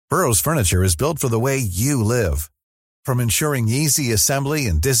Burrow's furniture is built for the way you live. From ensuring easy assembly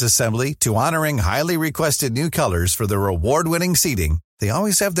and disassembly to honoring highly requested new colors for their award-winning seating, they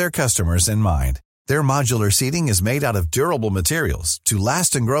always have their customers in mind. Their modular seating is made out of durable materials to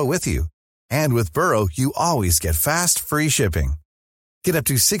last and grow with you. And with Burrow, you always get fast, free shipping. Get up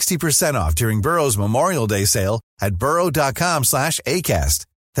to 60% off during Burrow's Memorial Day sale at burrow.com/ACAST.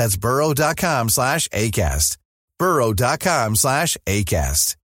 That's burrow.com/ACAST.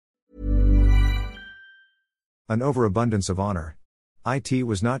 burrow.com/ACAST. An overabundance of honor. IT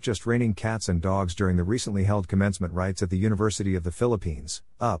was not just raining cats and dogs during the recently held commencement rites at the University of the Philippines,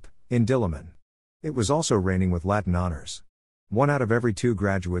 UP, in Diliman. It was also raining with Latin honors. 1 out of every 2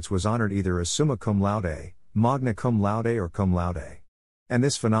 graduates was honored either as summa cum laude, magna cum laude or cum laude. And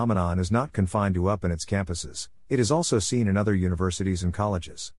this phenomenon is not confined to UP and its campuses, it is also seen in other universities and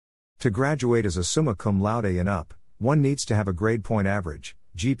colleges. To graduate as a summa cum laude in UP, one needs to have a grade point average,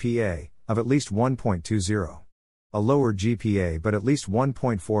 GPA, of at least 1.20. A lower GPA but at least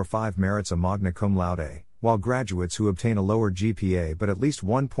 1.45 merits a magna cum laude, while graduates who obtain a lower GPA but at least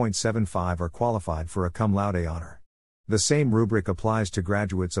 1.75 are qualified for a cum laude honor. The same rubric applies to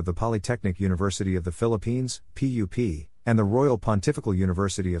graduates of the Polytechnic University of the Philippines, PUP, and the Royal Pontifical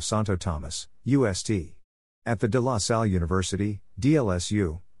University of Santo Tomas, UST. At the De La Salle University,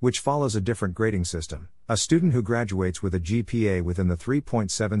 DLSU, which follows a different grading system, a student who graduates with a GPA within the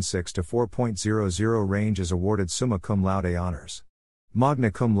 3.76 to 4.00 range is awarded summa cum laude honors. Magna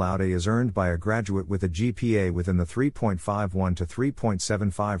cum laude is earned by a graduate with a GPA within the 3.51 to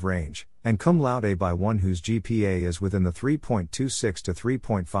 3.75 range, and cum laude by one whose GPA is within the 3.26 to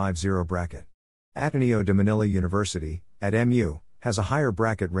 3.50 bracket. Ateneo de Manila University, at MU, has a higher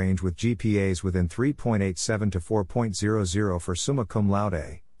bracket range with GPAs within 3.87 to 4.00 for summa cum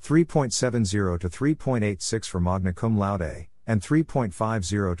laude, 3.70 to 3.86 for magna cum laude, and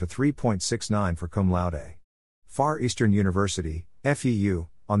 3.50 to 3.69 for cum laude. Far Eastern University, FEU,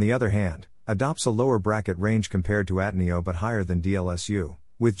 on the other hand, adopts a lower bracket range compared to Ateneo but higher than DLSU,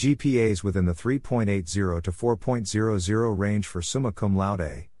 with GPAs within the 3.80 to 4.00 range for summa cum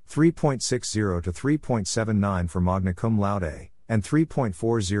laude, 3.60 to 3.79 for magna cum laude, and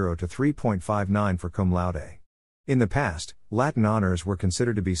 3.40 to 3.59 for cum laude. In the past, Latin honors were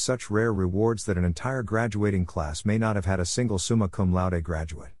considered to be such rare rewards that an entire graduating class may not have had a single summa cum laude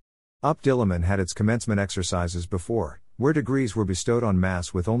graduate. UP Diliman had its commencement exercises before, where degrees were bestowed en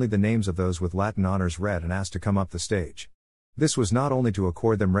masse with only the names of those with Latin honors read and asked to come up the stage. This was not only to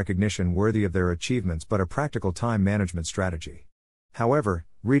accord them recognition worthy of their achievements but a practical time management strategy. However,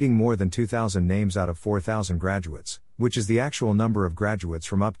 reading more than 2,000 names out of 4,000 graduates, which is the actual number of graduates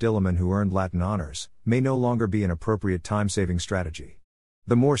from UP Diliman who earned Latin honors, may no longer be an appropriate time-saving strategy.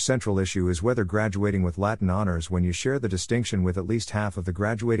 The more central issue is whether graduating with Latin honors when you share the distinction with at least half of the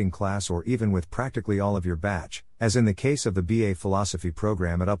graduating class or even with practically all of your batch, as in the case of the BA Philosophy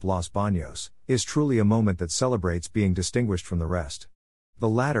program at UP Los Baños, is truly a moment that celebrates being distinguished from the rest. The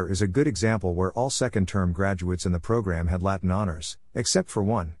latter is a good example where all second-term graduates in the program had Latin honors, except for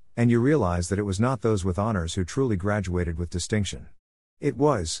one, and you realize that it was not those with honors who truly graduated with distinction. It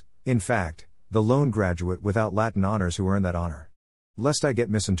was, in fact, the lone graduate without Latin honors who earned that honor. Lest I get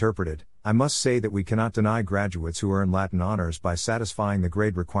misinterpreted, I must say that we cannot deny graduates who earn Latin honors by satisfying the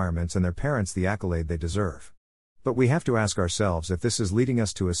grade requirements and their parents the accolade they deserve. But we have to ask ourselves if this is leading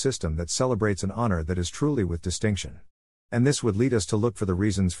us to a system that celebrates an honor that is truly with distinction. And this would lead us to look for the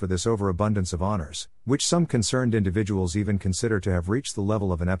reasons for this overabundance of honors, which some concerned individuals even consider to have reached the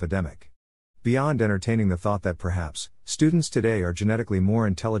level of an epidemic. Beyond entertaining the thought that perhaps, students today are genetically more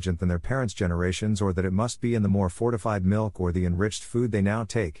intelligent than their parents' generations or that it must be in the more fortified milk or the enriched food they now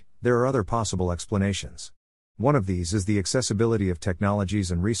take, there are other possible explanations. One of these is the accessibility of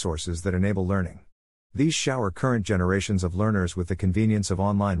technologies and resources that enable learning. These shower current generations of learners with the convenience of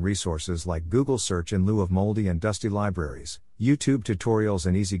online resources like Google Search in lieu of moldy and dusty libraries, YouTube tutorials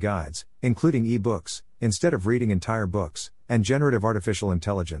and easy guides, including e-books, instead of reading entire books, and generative artificial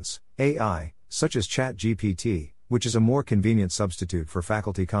intelligence, AI, such as ChatGPT, which is a more convenient substitute for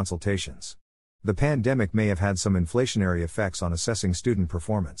faculty consultations. The pandemic may have had some inflationary effects on assessing student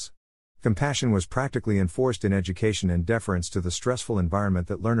performance. Compassion was practically enforced in education in deference to the stressful environment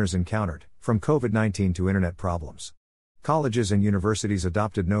that learners encountered, from COVID-19 to internet problems. Colleges and universities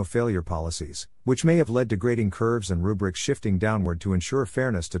adopted no-failure policies, which may have led to grading curves and rubrics shifting downward to ensure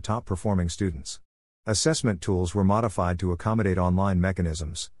fairness to top-performing students. Assessment tools were modified to accommodate online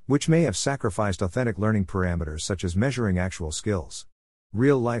mechanisms, which may have sacrificed authentic learning parameters such as measuring actual skills.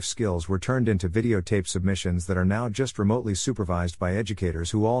 Real-life skills were turned into videotape submissions that are now just remotely supervised by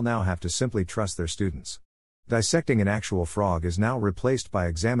educators who all now have to simply trust their students. Dissecting an actual frog is now replaced by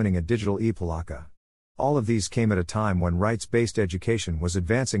examining a digital e-palaka. All of these came at a time when rights-based education was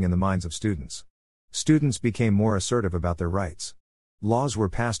advancing in the minds of students. Students became more assertive about their rights. Laws were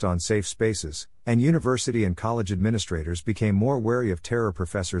passed on safe spaces, and university and college administrators became more wary of terror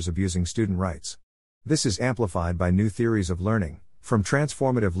professors abusing student rights. This is amplified by new theories of learning, from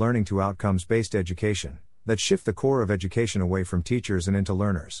transformative learning to outcomes-based education, that shift the core of education away from teachers and into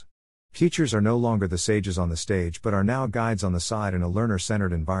learners. Teachers are no longer the sages on the stage but are now guides on the side in a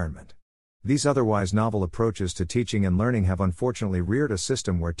learner-centered environment. These otherwise novel approaches to teaching and learning have unfortunately reared a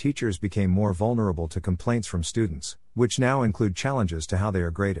system where teachers became more vulnerable to complaints from students, which now include challenges to how they are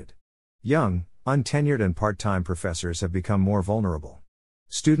graded. Young, untenured and part-time professors have become more vulnerable.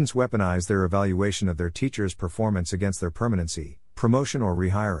 Students weaponize their evaluation of their teachers' performance against their permanency, promotion or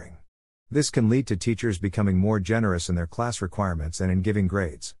rehiring. This can lead to teachers becoming more generous in their class requirements and in giving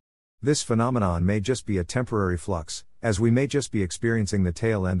grades. This phenomenon may just be a temporary flux, as we may just be experiencing the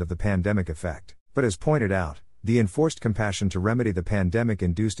tail end of the pandemic effect, but as pointed out, the enforced compassion to remedy the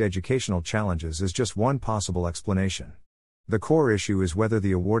pandemic-induced educational challenges is just one possible explanation. The core issue is whether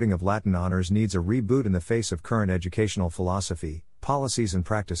the awarding of Latin honors needs a reboot in the face of current educational philosophy, policies and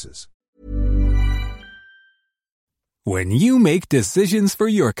practices. When you make decisions for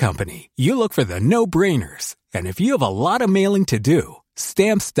your company, you look for the no-brainers. And if you have a lot of mailing to do,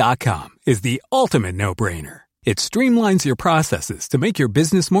 Stamps.com is the ultimate no-brainer. It streamlines your processes to make your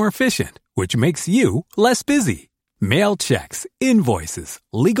business more efficient, which makes you less busy. Mail checks, invoices,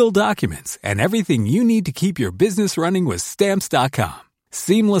 legal documents, and everything you need to keep your business running with Stamps.com.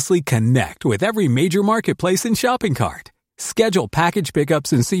 Seamlessly connect with every major marketplace and shopping cart. Schedule package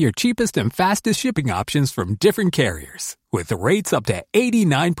pickups and see your cheapest and fastest shipping options from different carriers, with rates up to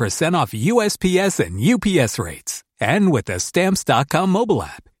 89% off USPS and UPS rates. And with the Stamps.com mobile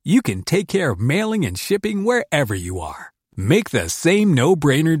app, you can take care of mailing and shipping wherever you are. Make the same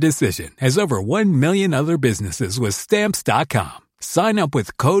no-brainer decision as over 1 million other businesses with Stamps.com. Sign up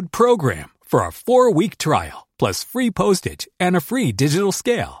with code PROGRAM for a 4-week trial, plus free postage and a free digital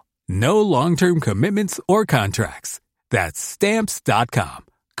scale. No long-term commitments or contracts. That's Stamps.com.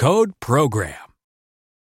 Code PROGRAM.